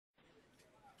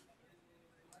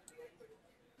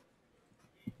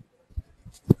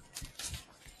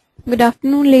Good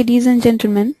afternoon, ladies and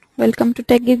gentlemen. Welcome to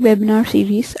Techgig webinar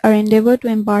series, our endeavor to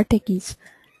empower techies.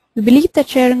 We believe that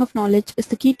sharing of knowledge is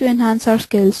the key to enhance our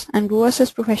skills and grow us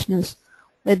as professionals.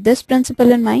 With this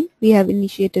principle in mind, we have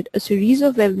initiated a series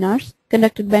of webinars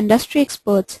conducted by industry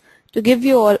experts to give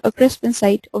you all a crisp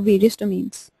insight of various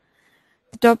domains.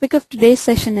 The topic of today's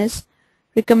session is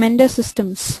Recommender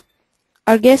Systems.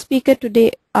 Our guest speaker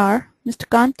today are Mr.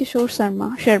 Kant Kishore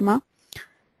Sharma,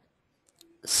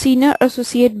 Senior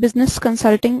Associate Business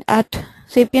Consulting at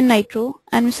Sapien Nitro,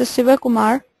 and Mr. Siva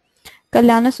Kumar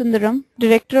Kalyanasundaram,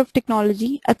 Director of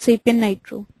Technology at Sapien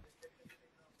Nitro.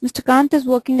 Mr. Kant is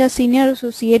working as Senior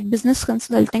Associate Business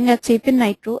Consulting at Sapien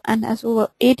Nitro and has over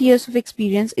 8 years of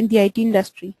experience in the IT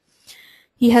industry.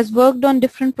 He has worked on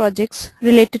different projects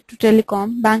related to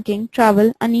telecom, banking,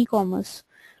 travel, and e-commerce.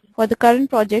 For the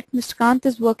current project, Mr. Kant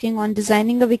is working on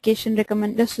designing a vacation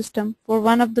recommender system for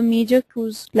one of the major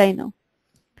cruise liner.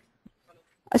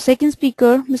 A second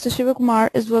speaker, Mr. Shivakumar,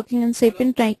 is working in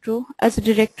Sapient Nitro as a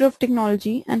Director of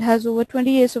Technology and has over 20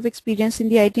 years of experience in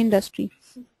the IT industry.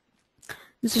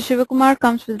 Mr. Shivakumar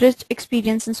comes with rich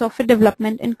experience in software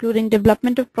development, including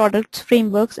development of products,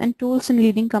 frameworks, and tools in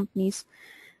leading companies.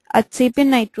 At Sapient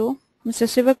Nitro, Mr.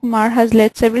 Shivakumar has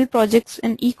led several projects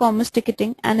in e-commerce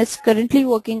ticketing and is currently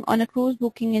working on a cruise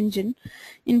booking engine,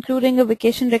 including a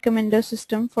vacation recommender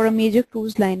system for a major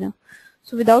cruise liner.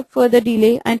 So without further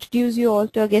delay, I introduce you all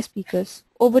to our guest speakers.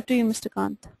 Over to you, Mr.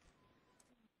 Kant.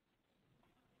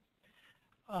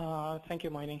 Thank you,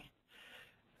 Mohini.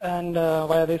 And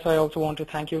via this, I also want to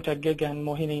thank you, Techgig and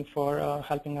Mohini, for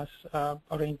helping us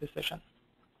arrange this session.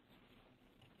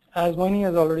 As Mohini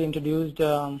has already introduced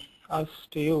us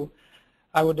to you,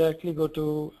 I would directly go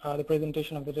to the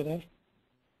presentation of the today.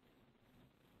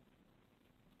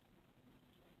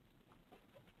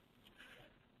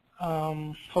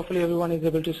 Hopefully everyone is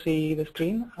able to see the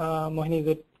screen. Mohini, is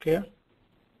it clear?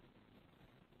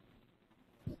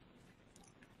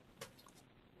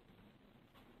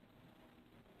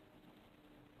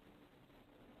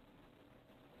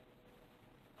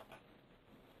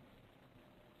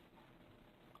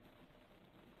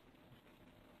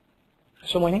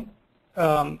 So Mohini,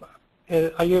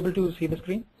 are you able to see the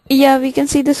screen? Yeah, we can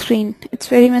see the screen. It's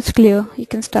very much clear. You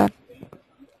can start.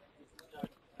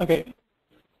 Okay,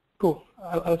 cool.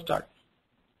 I'll start.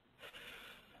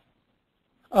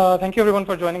 Thank you everyone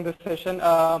for joining this session.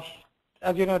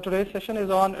 As you know, today's session is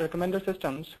on recommender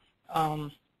systems.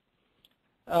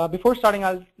 Before starting,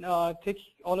 I'll take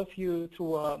all of you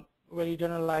through a very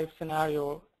general life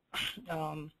scenario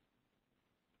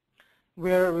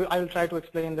where I will try to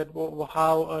explain that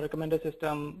how a recommender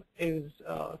system is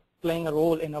playing a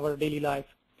role in our daily life.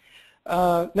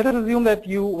 Let us assume that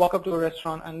you walk up to a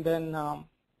restaurant and then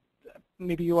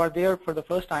maybe you are there for the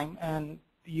first time and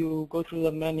you go through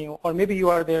the menu, or maybe you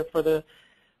are there for the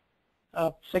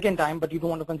second time but you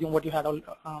don't want to consume what you had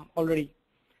already.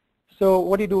 So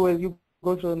what you do is you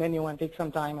go through the menu and take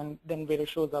some time, and then waiter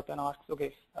shows up and asks,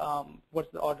 okay,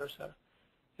 what's the order, sir?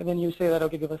 And then you say that,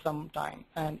 okay, give us some time.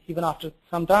 And even after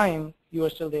some time, you are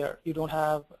still there. You don't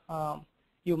have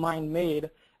your mind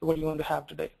made what you want to have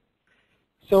today.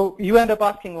 So you end up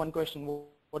asking one question: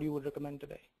 what you would recommend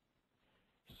today?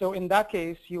 So in that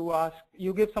case,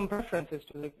 you give some preferences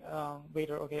to the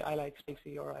waiter. Okay, I like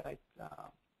spicy, or I like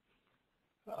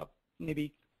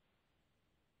maybe.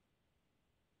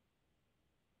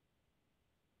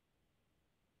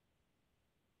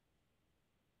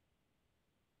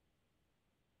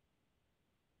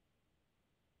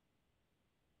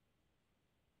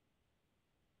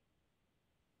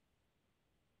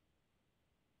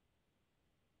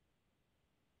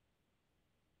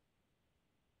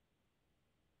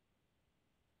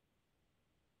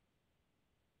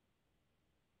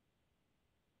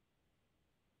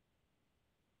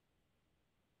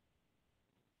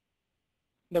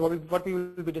 What we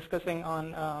will be discussing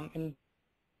on in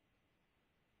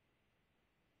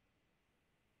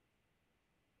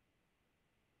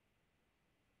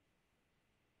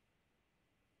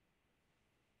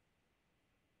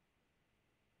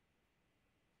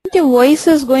Your voice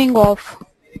is going off.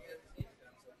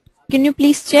 Can you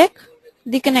please check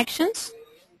the connections?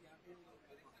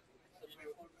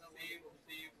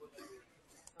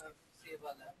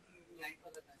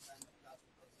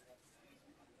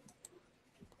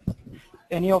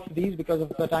 any of these, because of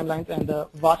the timelines and the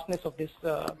vastness of this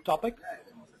topic.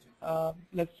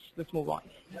 Let's move on.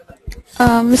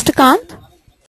 Mr. Kant?